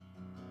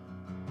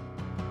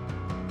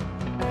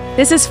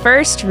This is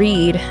First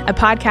Read, a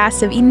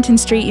podcast of Edenton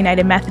Street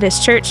United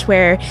Methodist Church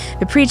where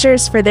the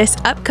preachers for this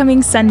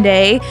upcoming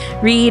Sunday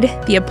read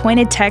the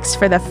appointed text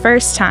for the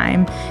first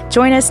time.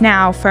 Join us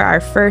now for our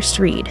first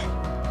read.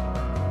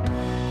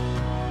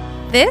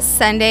 This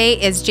Sunday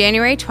is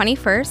January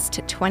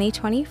 21st,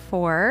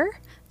 2024,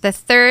 the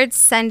third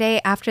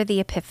Sunday after the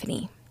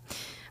Epiphany.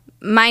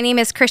 My name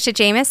is Krysha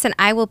James, and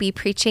I will be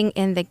preaching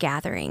in the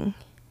gathering.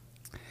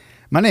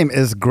 My name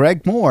is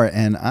Greg Moore,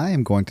 and I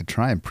am going to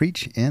try and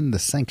preach in the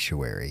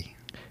sanctuary.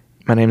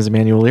 My name is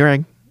Emmanuel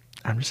Leering.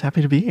 I'm just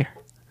happy to be here.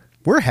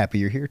 We're happy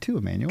you're here too,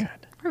 Emmanuel.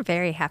 Good. We're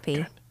very happy.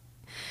 Good.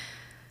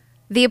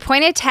 The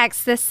appointed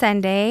texts this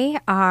Sunday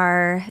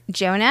are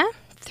Jonah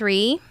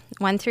 3,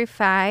 1 through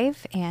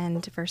 5,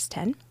 and verse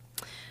 10.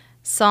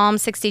 Psalm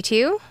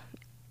 62,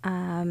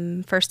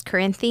 1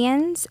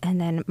 Corinthians, and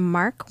then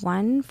Mark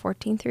 1,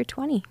 14 through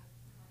 20.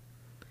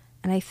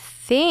 And I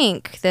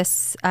think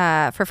this,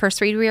 for first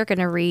read, we are going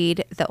to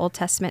read the Old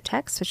Testament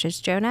text, which is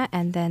Jonah,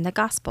 and then the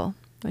Gospel,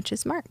 which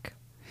is Mark.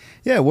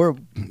 Yeah, we're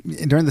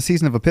during the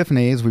season of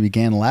Epiphanies. We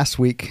began last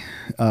week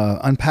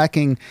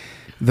unpacking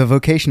the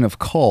vocation of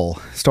call.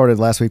 Started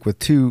last week with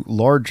two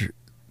large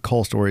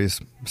call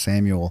stories,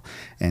 Samuel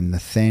and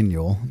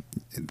Nathaniel.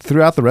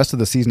 Throughout the rest of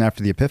the season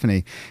after the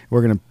Epiphany,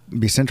 we're going to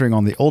be centering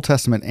on the Old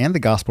Testament and the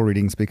Gospel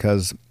readings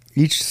because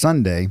each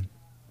Sunday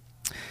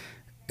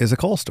is a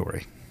call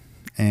story.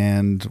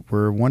 And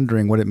we're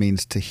wondering what it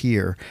means to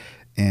hear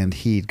and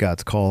heed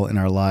God's call in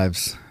our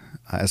lives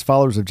as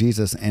followers of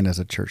Jesus and as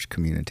a church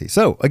community.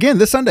 So, again,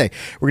 this Sunday,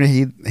 we're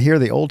going to hear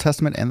the Old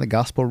Testament and the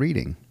Gospel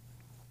reading.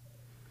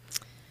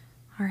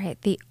 All right,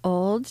 the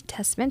Old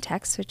Testament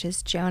text, which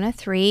is Jonah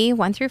 3,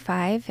 1 through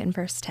 5, and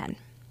verse 10.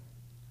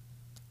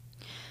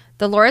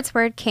 The Lord's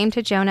word came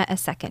to Jonah a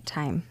second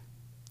time.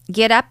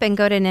 Get up and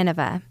go to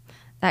Nineveh,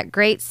 that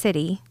great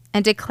city,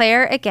 and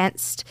declare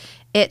against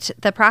it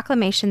the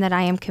proclamation that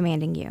I am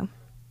commanding you.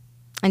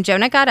 And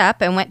Jonah got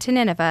up and went to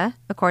Nineveh,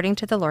 according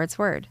to the Lord's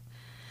word.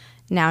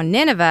 Now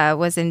Nineveh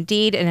was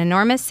indeed an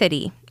enormous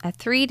city, a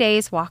 3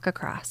 days' walk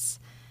across.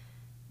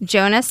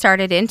 Jonah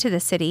started into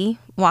the city,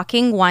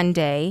 walking one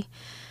day,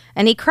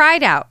 and he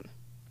cried out,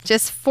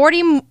 just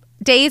 40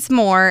 days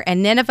more,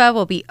 and Nineveh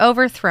will be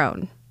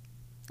overthrown.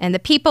 And the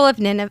people of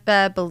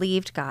Nineveh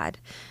believed God.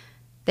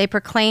 They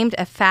proclaimed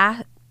a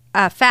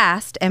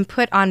fast and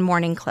put on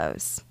mourning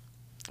clothes,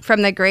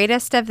 from the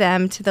greatest of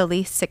them to the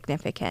least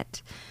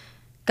significant.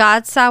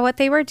 God saw what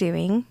they were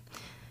doing,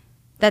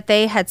 that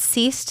they had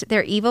ceased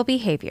their evil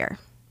behavior.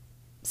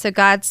 So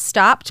God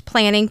stopped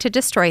planning to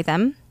destroy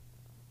them,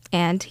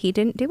 and he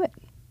didn't do it.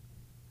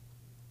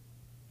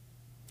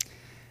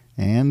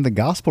 And the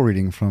Gospel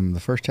reading from the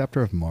first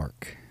chapter of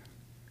Mark.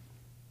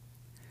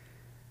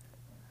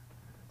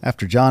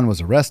 After John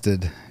was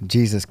arrested,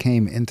 Jesus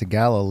came into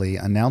Galilee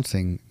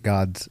announcing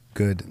God's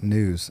good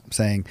news,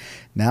 saying,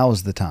 "Now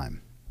is the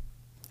time.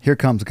 Here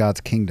comes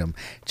God's kingdom.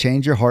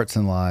 Change your hearts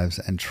and lives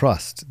and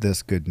trust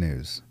this good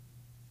news."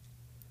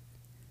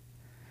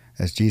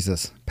 As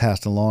Jesus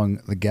passed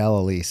along the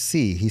Galilee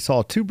Sea, he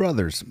saw two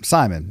brothers,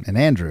 Simon and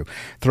Andrew,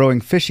 throwing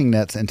fishing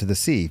nets into the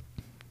sea,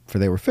 for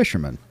they were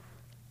fishermen.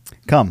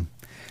 "Come,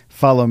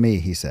 follow me,"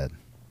 he said,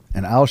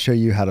 "and I'll show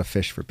you how to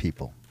fish for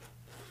people."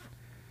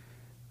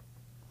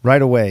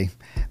 Right away,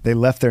 they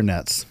left their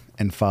nets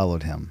and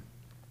followed him.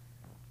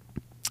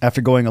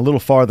 After going a little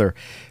farther,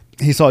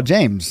 he saw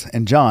James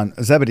and John,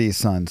 Zebedee's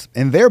sons,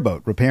 in their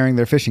boat repairing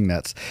their fishing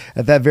nets.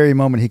 At that very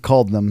moment he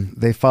called them.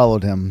 They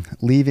followed him,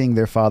 leaving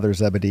their father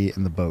Zebedee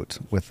in the boat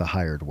with the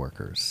hired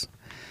workers.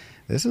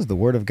 This is the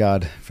word of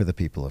God for the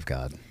people of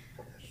God.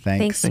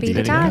 Thanks be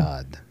to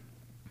God.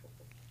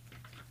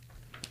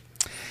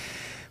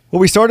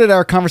 Well, we started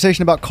our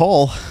conversation about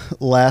call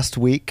last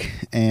week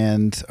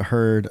and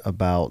heard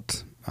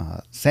about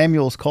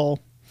Samuel's call.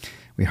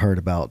 We heard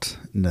about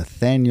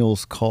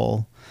Nathaniel's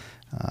call.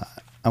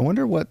 I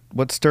wonder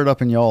what stirred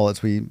up in y'all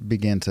as we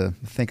began to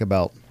think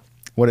about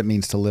what it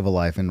means to live a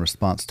life in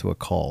response to a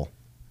call.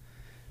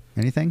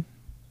 Anything?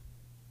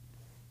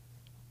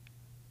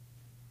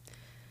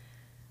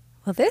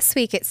 Well, this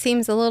week it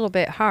seems a little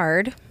bit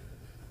hard.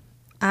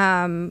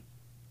 The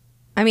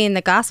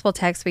gospel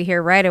text we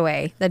hear right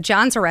away that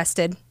John's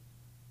arrested,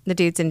 the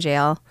dude's in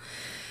jail.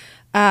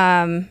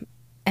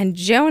 And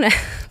Jonah,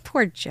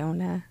 poor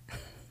Jonah.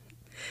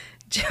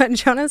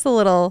 Jonah's a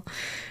little,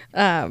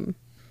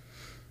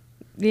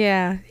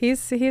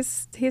 he's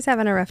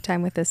having a rough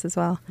time with this as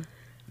well.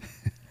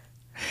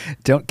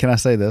 Can I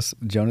say this?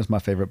 Jonah's my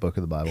favorite book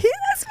of the Bible. Yeah,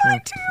 that's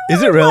mine too.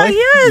 Is it really?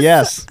 Yes.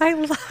 Yes. I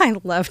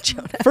love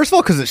Jonah. First of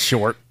all, because it's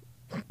short.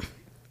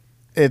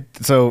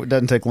 So it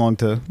doesn't take long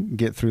to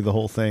get through the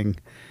whole thing.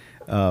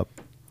 But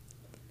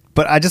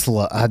I just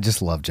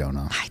love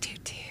Jonah. I do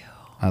too.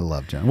 I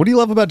love Jonah. What do you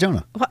love about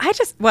Jonah?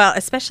 Well,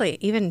 especially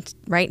even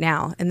right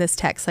now in this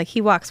text, like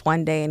he walks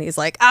one day and he's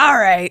like, all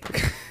right.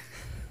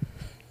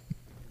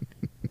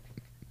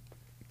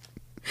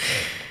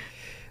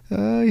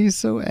 He's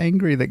so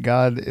angry that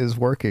God is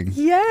working.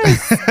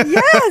 Yes.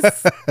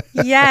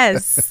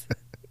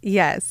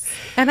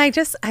 And I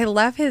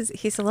love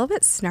he's a little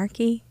bit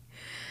snarky.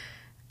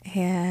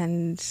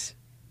 And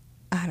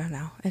I don't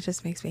know. It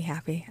just makes me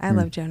happy. I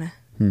love Jonah.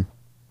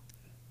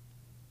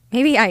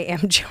 Maybe I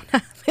am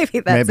Jonah. Maybe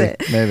that's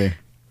it. Maybe.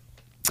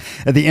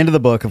 At the end of the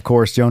book, of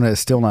course, Jonah is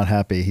still not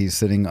happy. He's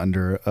sitting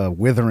under a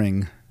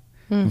withering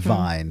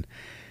vine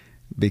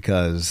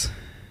because,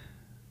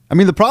 I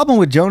mean, the problem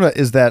with Jonah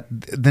is that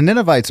the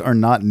Ninevites are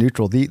not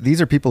neutral.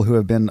 These are people who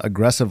have been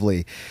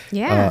aggressively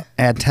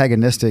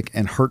antagonistic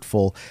and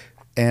hurtful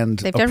and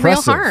They've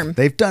oppressive. done real harm.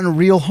 They've done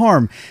real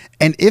harm.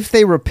 And if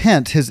they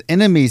repent, his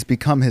enemies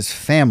become his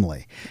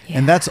family. Yeah.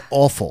 And that's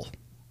awful.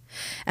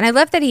 And I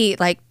love that he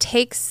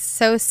takes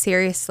so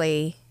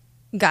seriously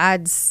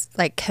God's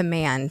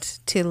command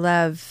to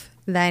love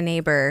thy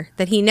neighbor,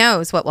 that he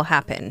knows what will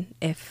happen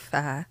if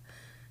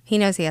he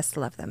knows he has to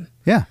love them.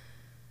 Yeah.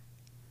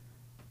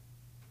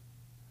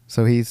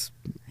 So he's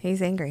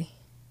angry.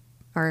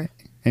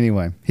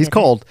 Anyway, he's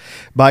called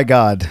by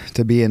God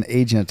to be an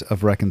agent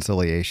of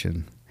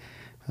reconciliation.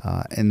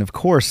 And of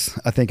course,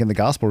 I think in the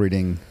gospel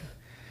reading,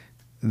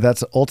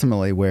 that's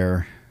ultimately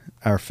where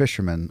our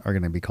fishermen are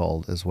going to be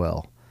called as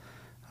well,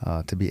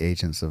 to be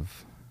agents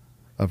of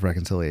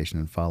reconciliation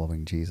and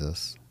following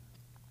Jesus.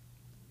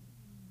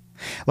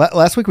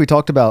 Last week we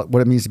talked about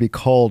what it means to be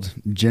called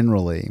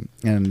generally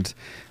and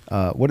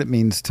what it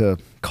means to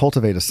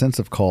cultivate a sense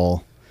of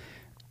call.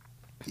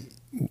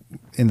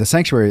 In the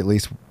sanctuary, at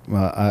least,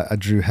 I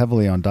drew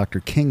heavily on Dr.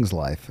 King's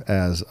life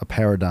as a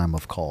paradigm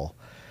of call.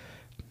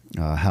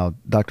 How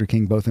Dr.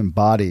 King both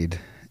embodied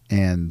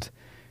and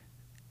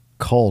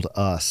called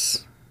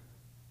us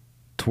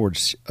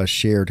towards a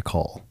shared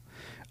call.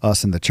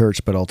 Us in the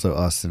church, but also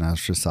us in our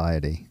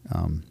society.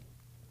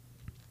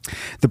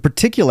 The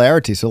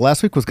particularity, so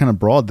last week was kind of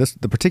broad.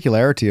 The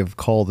particularity of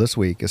call this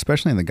week,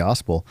 especially in the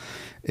gospel,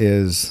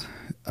 is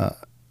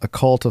a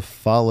call to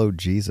follow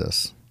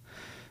Jesus.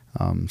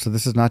 So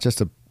this is not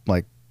just a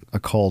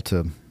call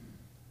to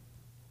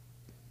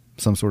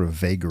some sort of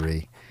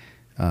vagary.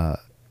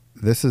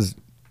 This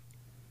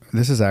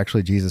is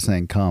actually Jesus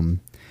saying,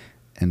 "Come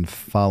and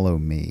follow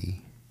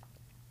me."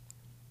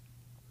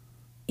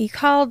 You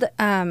called,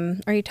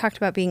 or you talked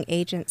about being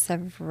agents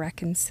of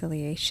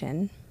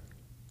reconciliation.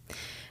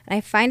 And I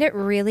find it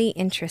really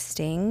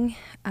interesting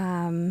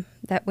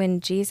that when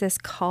Jesus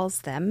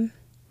calls them,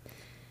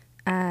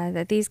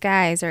 that these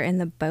guys are in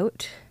the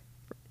boat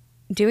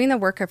doing the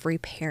work of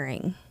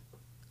repairing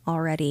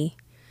already,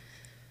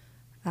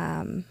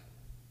 in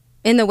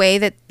the way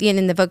that,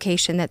 in the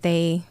vocation that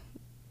they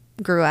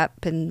grew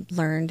up and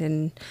learned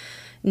and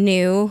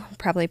knew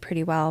probably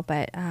pretty well.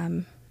 But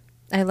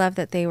I love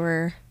that they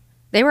were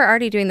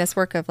already doing this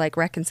work of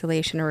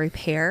reconciliation or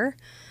repair.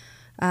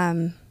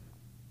 And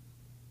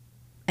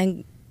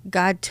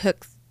God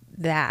took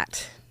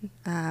that,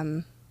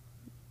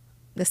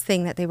 this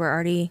thing that they were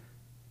already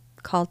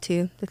called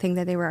to, the thing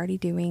that they were already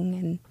doing,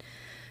 and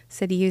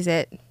said, use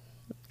it.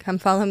 Come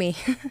follow me.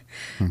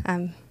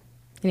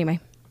 Anyway.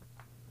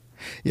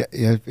 Yeah.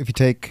 If you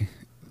take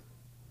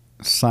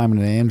Simon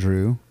and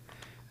Andrew,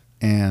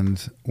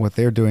 and what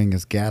they're doing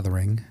is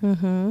gathering,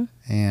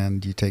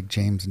 and you take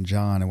James and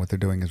John, and what they're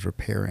doing is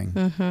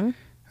repairing.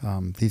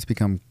 These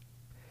become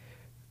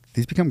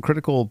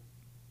critical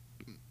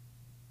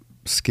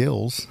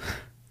skills,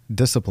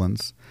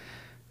 disciplines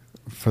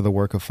for the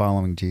work of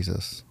following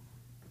Jesus,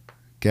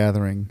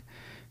 gathering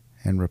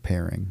and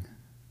repairing.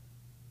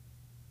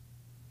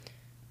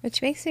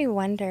 Which makes me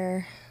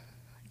wonder,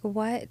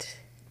 what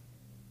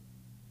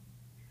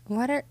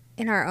are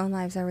in our own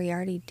lives are we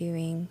already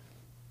doing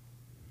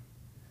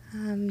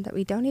that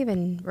we don't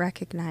even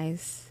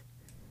recognize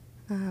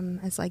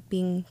as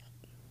being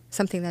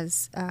something that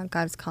is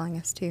God is calling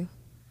us to?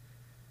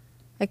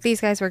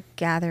 These guys were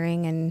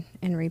gathering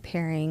and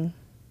repairing,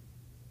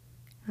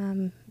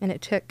 and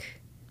it took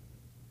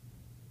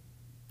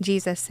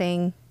Jesus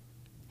saying,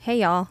 "Hey,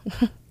 y'all,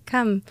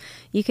 come!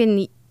 You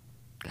can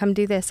come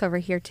do this over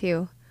here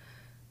too."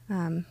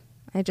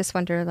 I just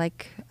wonder,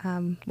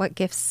 what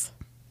gifts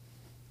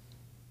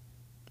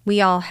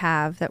we all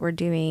have that we're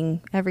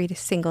doing every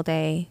single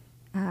day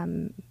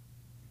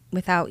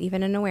without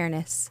even an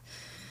awareness.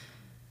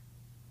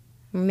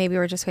 Maybe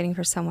we're just waiting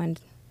for someone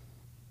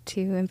to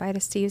invite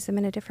us to use them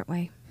in a different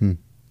way.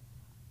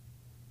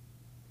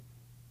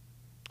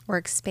 Or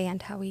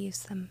expand how we use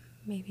them,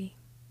 maybe.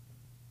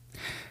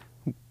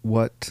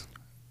 What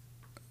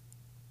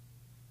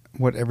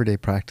everyday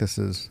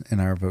practices in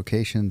our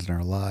vocations and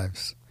our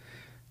lives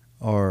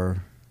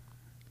are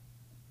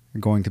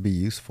going to be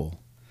useful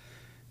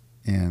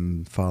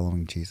in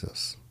following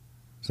Jesus?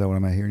 Is that what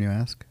am I hearing you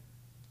ask?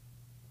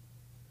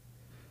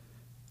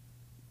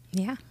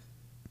 Yeah.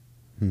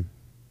 I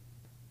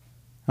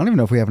don't even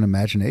know if we have an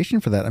imagination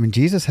for that. I mean,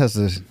 Jesus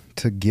has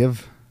to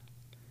give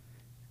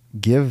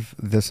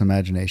this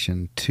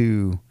imagination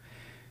to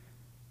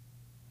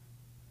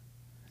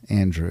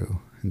Andrew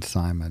and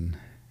Simon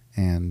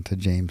and to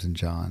James and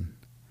John.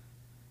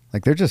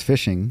 They're just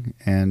fishing,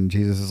 and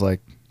Jesus is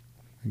like,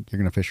 "You're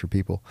going to fish for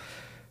people."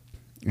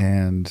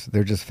 And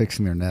they're just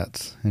fixing their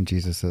nets, and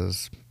Jesus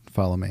says,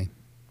 "Follow me."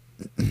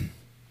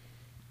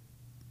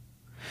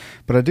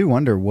 But I do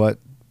wonder what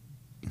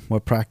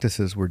what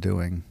practices we're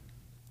doing.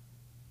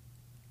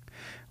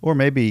 Or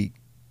maybe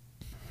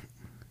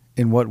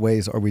in what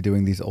ways are we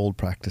doing these old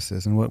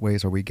practices? In what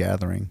ways are we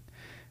gathering?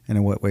 And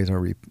in what ways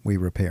are we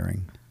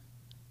repairing?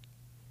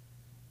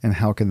 And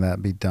how can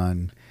that be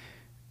done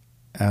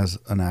as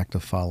an act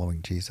of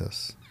following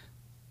Jesus?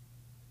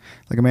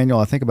 Like Emmanuel,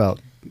 I think about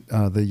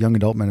the young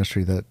adult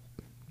ministry that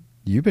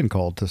you've been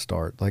called to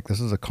start. Like, this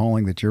is a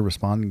calling that you're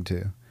responding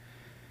to.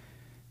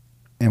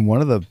 And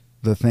one of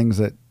the things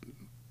that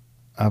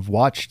I've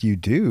watched you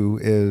do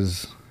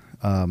is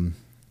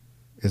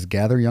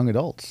gather young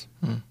adults.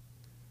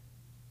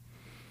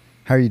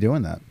 How are you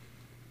doing that?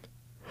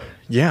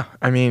 Yeah,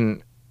 I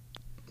mean,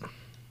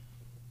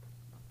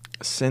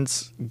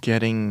 I've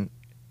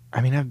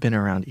been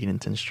around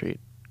Edenton Street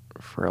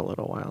for a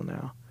little while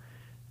now.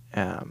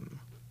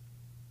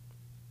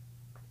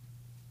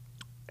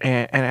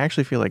 And I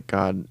actually feel like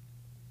God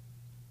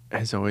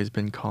has always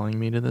been calling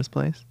me to this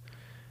place.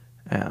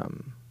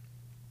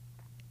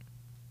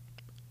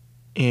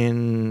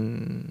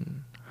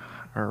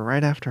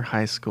 Right after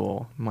high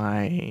school,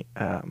 my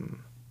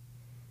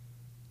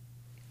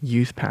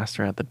youth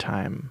pastor at the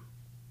time,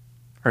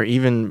 or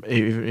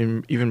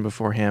even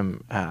before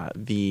him,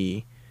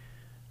 the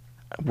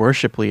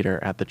worship leader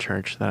at the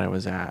church that I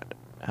was at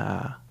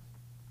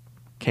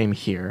came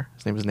here.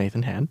 His name was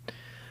Nathan Head.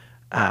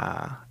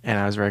 And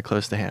I was very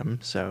close to him.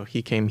 So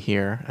he came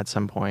here at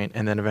some point,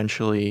 and then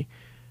eventually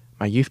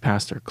my youth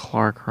pastor,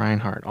 Clark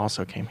Reinhardt,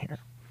 also came here.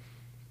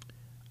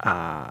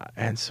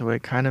 And so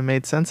it kind of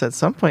made sense at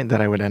some point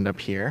that I would end up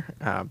here.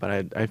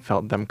 But I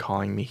felt them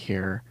calling me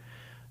here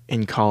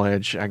in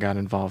college. I got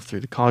involved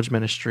through the college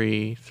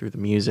ministry, through the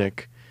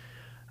music.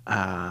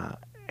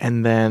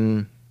 And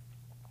then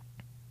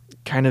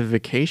kind of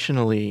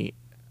vocationally,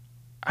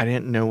 I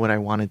didn't know what I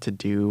wanted to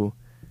do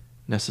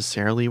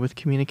necessarily with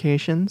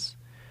communications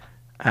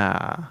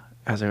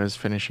as I was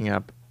finishing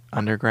up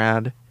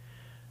undergrad.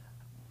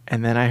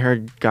 And then I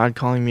heard God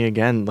calling me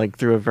again, like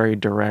through a very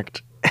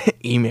direct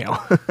email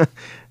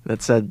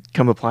that said,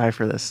 come apply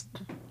for this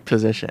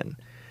position.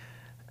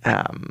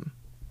 And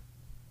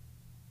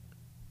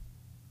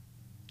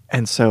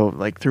so,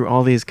 like, through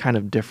all these kind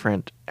of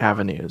different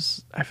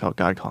avenues, I felt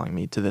God calling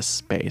me to this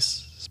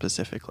space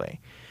specifically.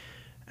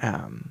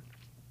 And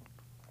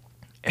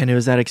it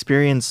was that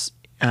experience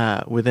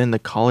within the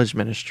college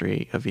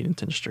ministry of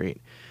Edenton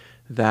Street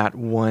that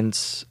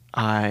once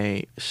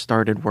I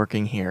started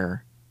working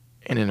here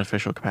in an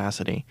official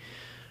capacity,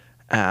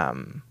 I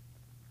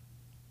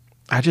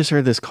just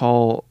heard this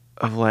call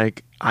of,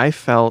 like, I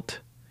felt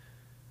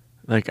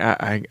like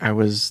I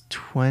was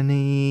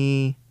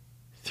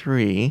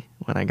 23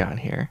 when I got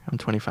here. I'm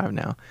 25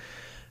 now.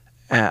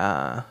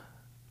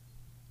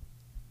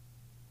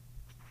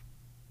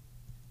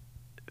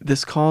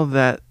 This call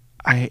that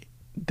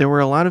there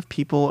were a lot of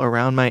people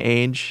around my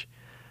age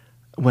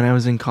when I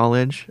was in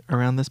college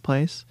around this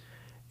place.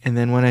 And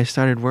then when I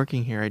started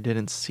working here, I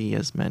didn't see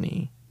as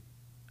many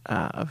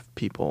of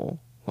people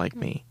like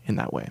me in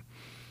that way.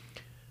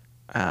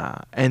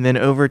 And then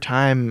over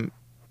time,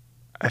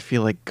 I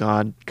feel like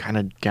God kind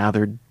of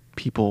gathered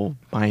people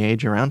my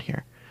age around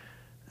here,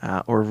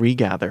 or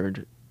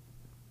regathered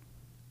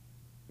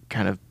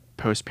kind of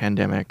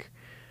post-pandemic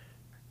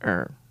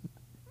or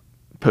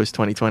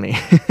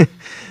post-2020.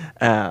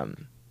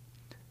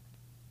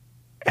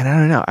 And I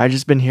don't know, I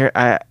just been here,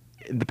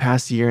 the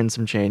past year and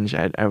some change,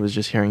 I was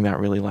just hearing that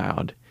really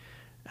loud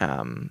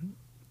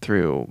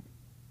through,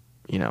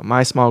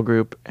 my small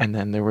group. And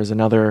then there was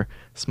another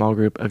small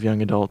group of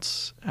young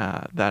adults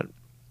that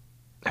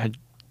had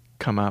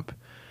come up.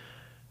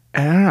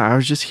 And I don't know, I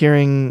was just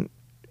hearing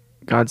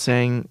God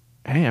saying,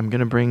 hey, I'm going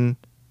to bring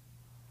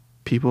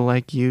people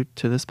like you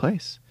to this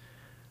place.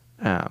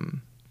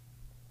 And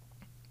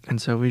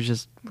so we've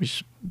just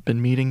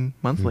been meeting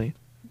monthly,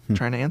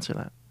 trying to answer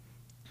that.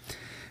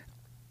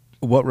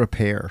 What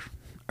repair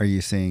are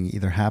you seeing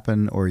either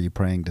happen or are you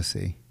praying to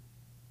see?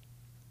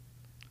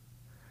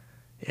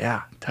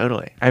 Yeah,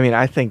 totally. I mean,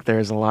 I think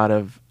there's a lot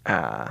of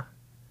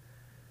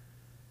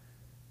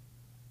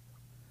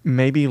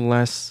maybe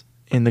less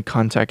in the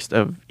context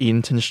of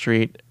Edenton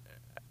Street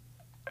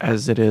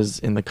as it is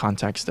in the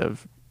context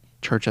of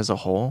church as a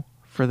whole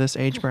for this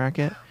age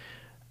bracket.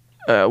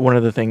 One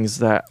of the things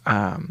that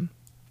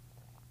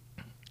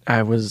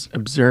I was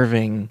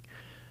observing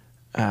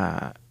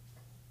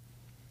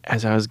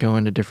as I was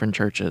going to different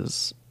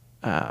churches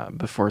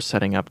before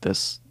setting up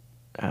this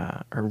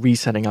or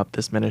resetting up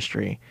this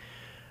ministry,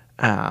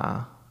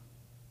 I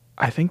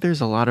think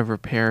there's a lot of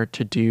repair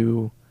to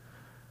do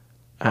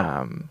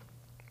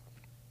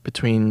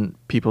between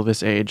people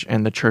this age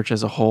and the church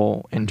as a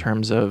whole in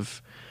terms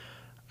of,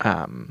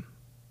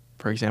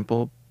 for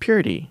example,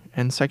 purity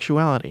and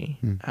sexuality.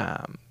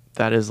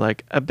 That is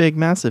like a big,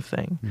 massive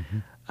thing.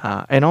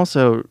 And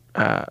also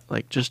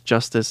like just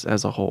justice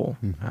as a whole,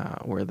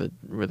 where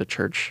the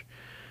church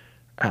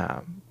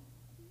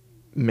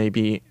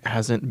maybe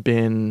hasn't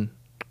been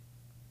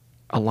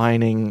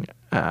aligning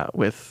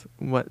with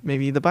what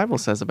maybe the Bible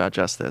says about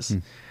justice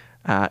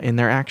in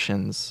their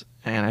actions.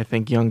 And I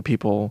think young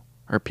people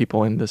or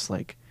people in this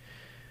like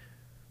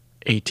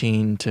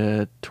 18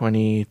 to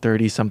 20,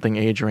 30 something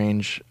age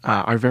range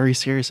are very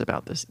serious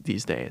about this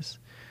these days.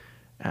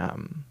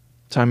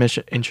 So I'm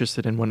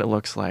interested in what it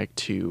looks like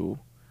to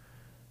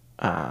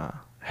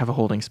have a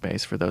holding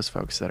space for those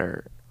folks that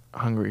are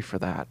hungry for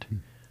that,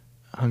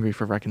 hungry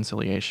for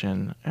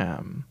reconciliation,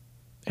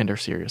 and are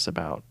serious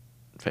about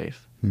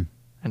faith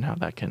and how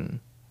that can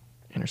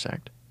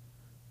intersect.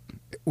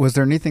 Was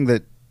there anything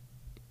that,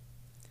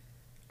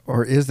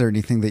 or is there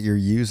anything that you're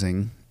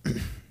using,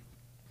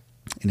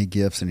 any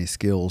gifts, any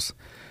skills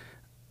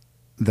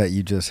that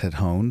you just had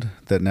honed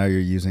that now you're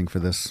using for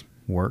this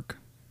work,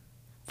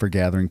 for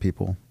gathering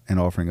people and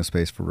offering a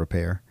space for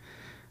repair?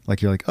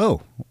 Like you're like,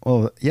 oh,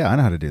 well, yeah, I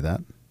know how to do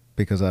that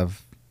because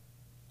I've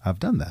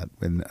done that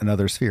in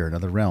another sphere,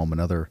 another realm,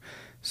 another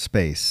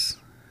space,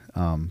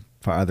 for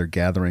either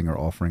gathering or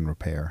offering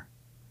repair.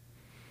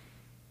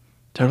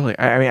 Totally.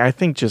 I mean, I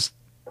think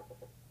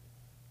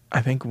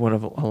what a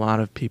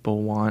lot of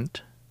people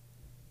want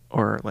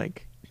or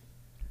like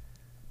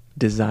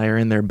desire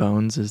in their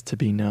bones is to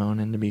be known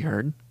and to be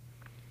heard.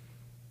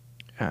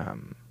 I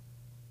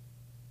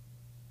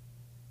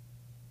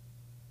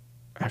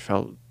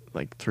felt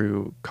like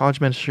through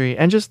college ministry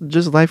and just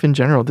life in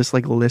general, this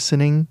like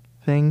listening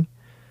thing,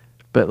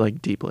 but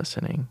like deep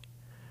listening,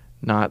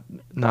 not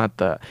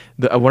the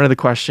one of the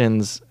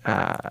questions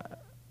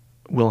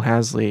Will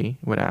Hasley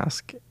would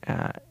ask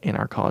in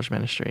our college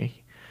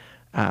ministry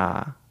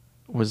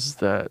was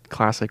the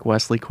classic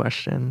Wesley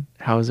question: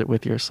 "How is it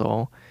with your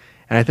soul?"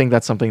 And I think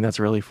that's something that's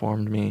really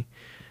formed me,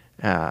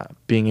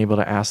 being able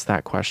to ask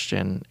that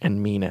question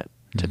and mean it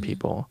to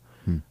people,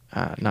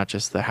 not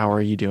just the "How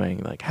are you doing?"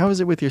 Like, "How is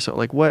it with your soul?"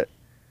 Like, what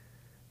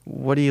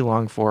do you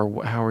long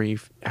for? How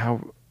is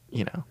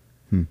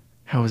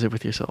it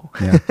with your soul?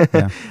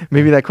 Yeah.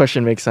 Maybe that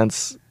question makes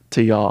sense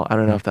to y'all. I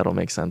don't know if that'll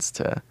make sense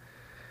to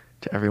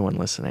everyone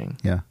listening.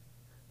 Yeah.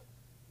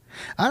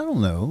 I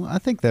don't know. I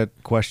think that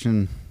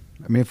question,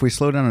 I mean, if we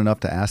slow down enough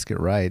to ask it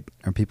right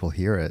and people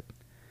hear it,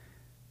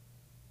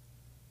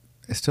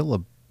 it's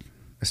still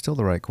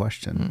the right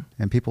question.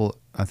 And people,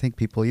 I think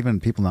people, even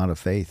people not of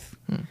faith,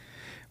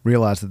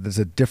 realize that there's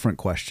a different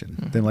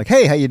question than like,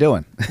 "Hey, how you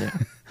doing?"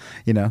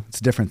 Yeah.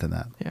 It's different than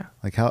that. Yeah.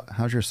 Like,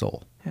 how's your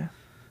soul? Yeah.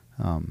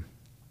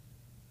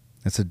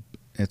 It's a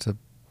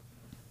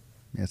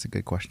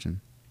good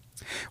question.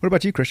 What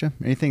about you, Krysha?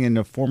 Anything in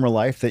a former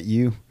life that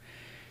you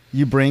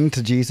bring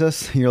to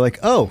Jesus? You're like,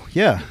 "Oh,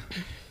 yeah,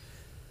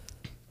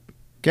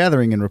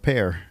 gathering and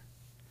repair."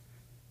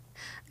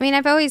 I mean,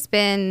 I've always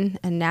been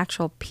a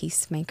natural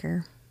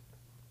peacemaker,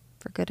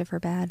 for good or for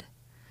bad.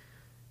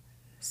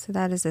 So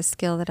that is a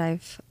skill that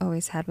I've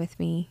always had with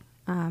me.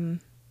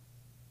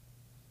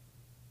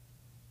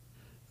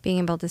 Being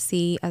able to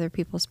see other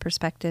people's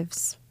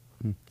perspectives.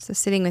 So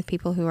sitting with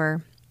people who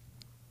are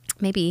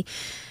maybe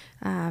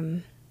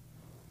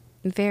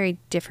very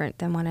different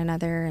than one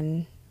another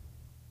and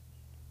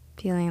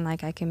feeling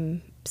like I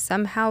can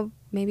somehow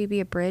maybe be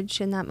a bridge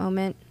in that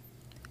moment,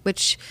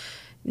 which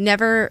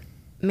never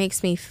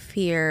makes me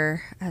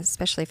fear,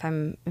 especially if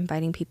I'm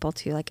inviting people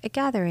to like a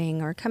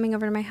gathering or coming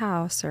over to my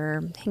house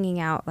or hanging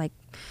out, like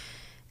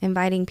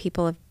inviting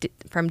people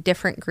from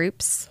different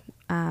groups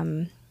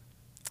and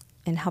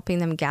helping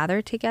them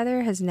gather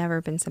together has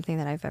never been something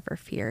that I've ever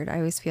feared. I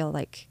always feel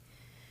like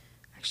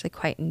I actually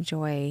quite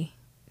enjoy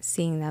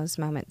seeing those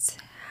moments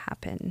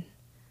happen.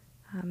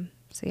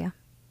 So yeah,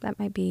 that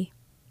might be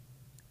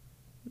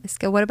a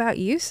skill. What about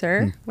you,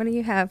 sir? What do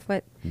you have?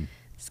 What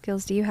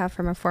skills do you have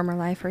from a former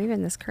life or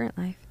even this current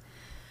life?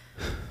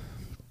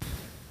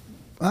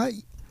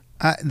 I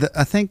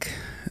think,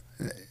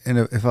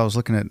 if I was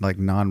looking at like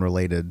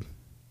non-related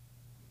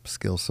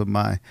skills, so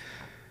my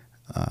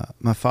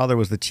father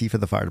was the chief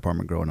of the fire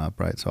department growing up,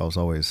 right? So I was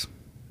always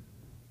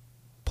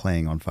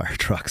playing on fire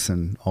trucks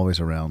and always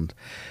around,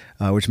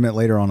 which meant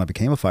later on I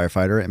became a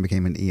firefighter and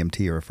became an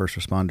EMT or a first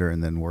responder,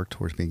 and then worked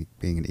towards being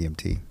an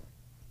EMT.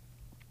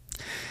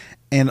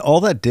 And all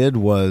that did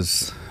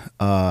was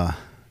I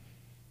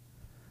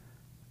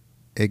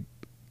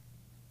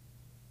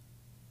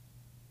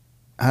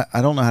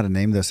don't know how to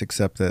name this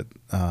except that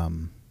I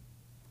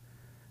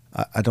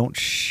don't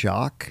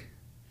shock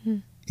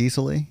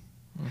easily.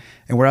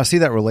 And where I see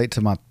that relate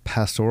to my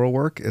pastoral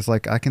work is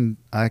like I can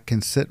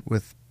sit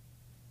with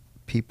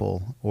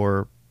people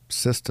or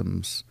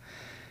systems,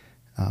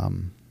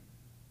 and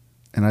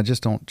I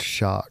just don't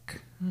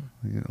shock.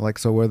 Like,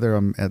 so whether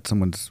I'm at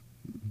someone's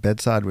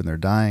bedside when they're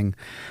dying,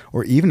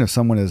 or even if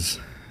someone is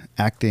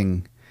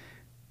acting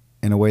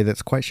in a way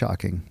that's quite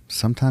shocking,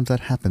 sometimes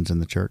that happens in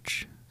the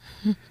church.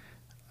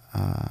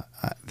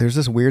 There's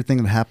this weird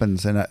thing that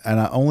happens, and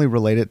I only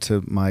relate it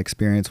to my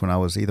experience when I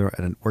was either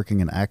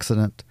working an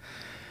accident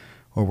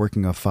or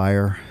working a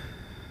fire,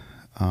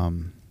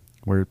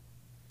 where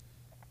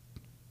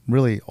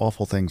really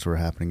awful things were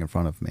happening in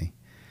front of me,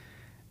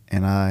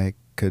 and I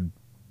could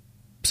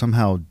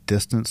somehow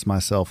distance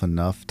myself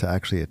enough to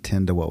actually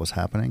attend to what was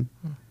happening.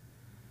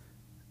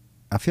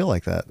 I feel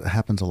like that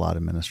happens a lot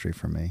in ministry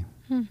for me.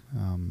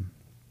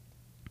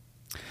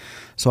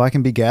 So I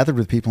can be gathered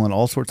with people in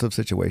all sorts of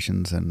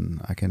situations,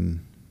 and I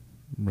can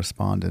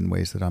respond in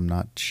ways that I'm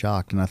not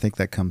shocked. And I think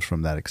that comes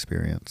from that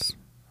experience.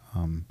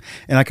 And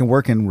I can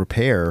work in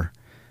repair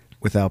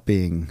without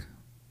being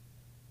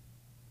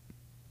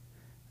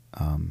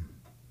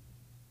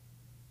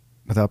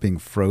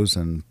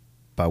frozen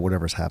by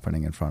whatever's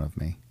happening in front of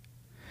me.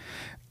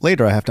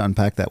 Later, I have to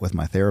unpack that with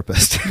my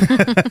therapist.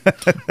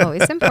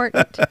 Always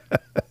important.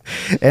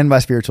 And my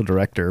spiritual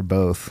director,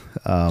 both.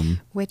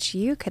 Which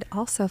you could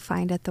also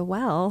find at the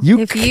Well. You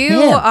if you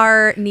can.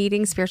 are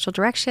needing spiritual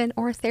direction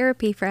or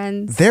therapy,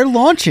 friends. They're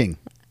launching.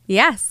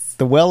 Yes.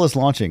 The Well is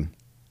launching.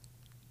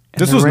 And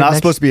This they're was right not next-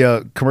 supposed to be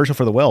a commercial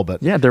for the Well,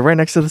 but Yeah, they're right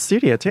next to the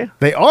studio too.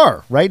 they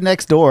are right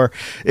next door.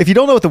 If you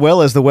don't know what the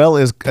Well is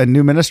a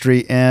new ministry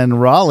in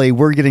Raleigh.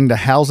 We're getting to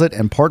house it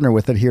and partner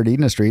with it here at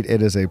Eden Street.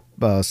 It is a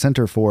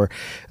center for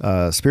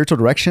spiritual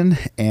direction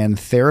and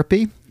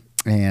therapy.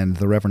 And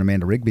the Reverend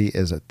Amanda Rigby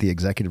is the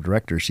executive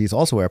director. She's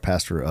also our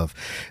pastor of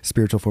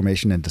spiritual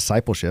formation and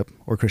discipleship,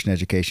 or Christian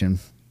education.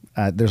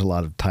 There's a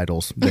lot of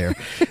titles there.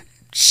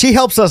 She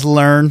helps us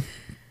learn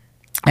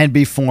and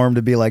be formed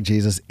to be like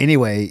Jesus.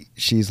 Anyway,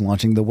 she's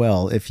launching the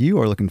Well. If you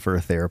are looking for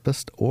a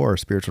therapist or a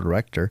spiritual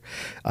director,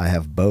 I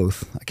have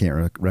both. I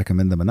can't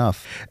recommend them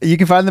enough. You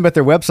can find them at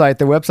their website.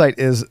 Their website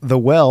is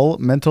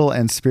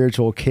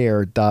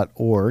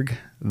thewellmentalandspiritualcare.org.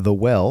 The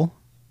Well,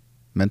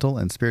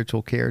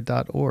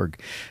 mentalandspiritualcare.org.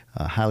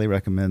 Highly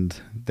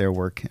recommend their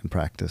work and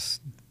practice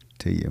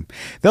to you.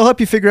 They'll help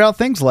you figure out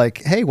things like,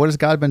 hey, what has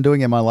God been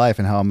doing in my life,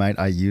 and how might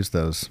I use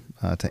those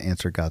to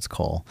answer God's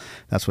call?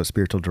 That's what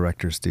spiritual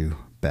directors do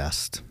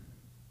best.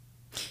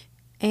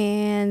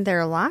 And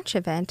their launch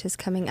event is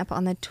coming up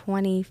on the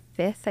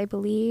 25th, I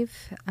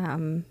believe,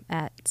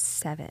 at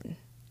 7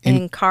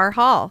 in Carr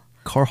Hall.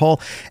 Carr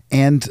Hall.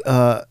 And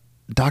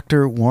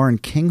Dr. Warren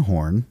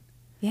Kinghorn,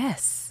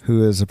 Yes.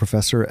 who is a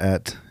professor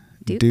at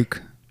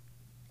Duke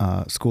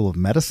School of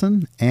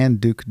Medicine and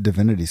Duke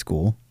Divinity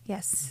School.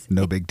 Yes.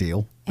 No big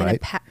deal, And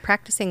right? a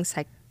practicing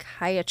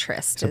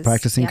psychiatrist. So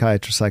practicing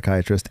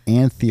psychiatrist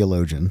and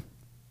theologian.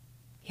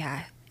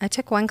 Yeah. I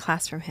took one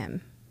class from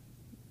him.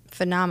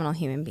 Phenomenal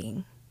human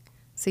being.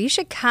 So you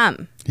should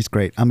come. He's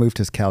great. I moved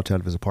his couch out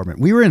of his apartment.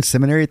 We were in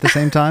seminary at the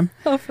same time.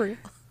 Oh, for real.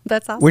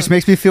 That's awesome. Which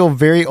makes me feel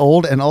very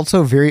old and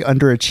also very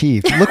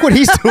underachieved. Look what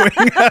he's doing.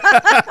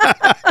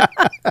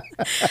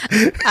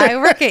 I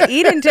work at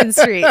Edenton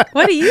Street.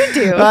 What do you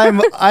do?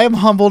 I am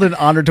humbled and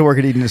honored to work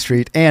at Eden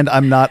Street, and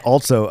I'm not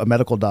also a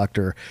medical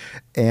doctor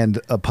and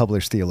a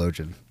published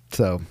theologian.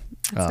 So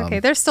That's okay.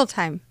 There's still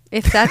time.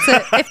 If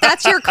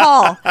that's your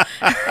call.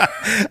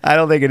 I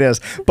don't think it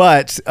is.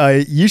 But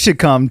you should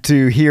come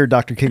to hear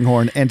Dr.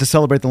 Kinghorn and to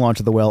celebrate the launch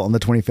of the Well on the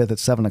 25th at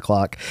 7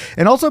 o'clock.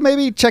 And also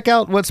maybe check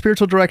out what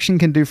spiritual direction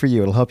can do for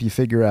you. It'll help you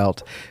figure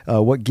out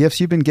what gifts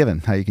you've been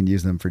given, how you can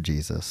use them for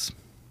Jesus.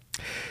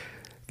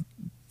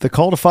 The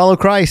call to follow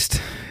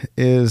Christ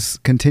is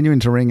continuing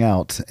to ring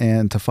out,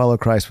 and to follow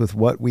Christ with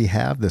what we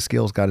have, the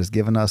skills God has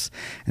given us,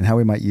 and how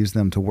we might use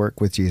them to work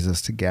with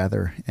Jesus to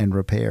gather and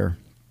repair.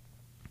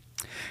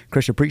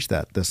 Krysha preached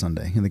that this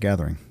Sunday in the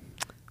gathering.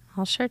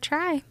 I'll sure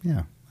try.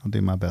 Yeah, I'll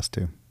do my best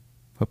to.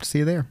 Hope to see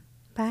you there.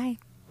 Bye.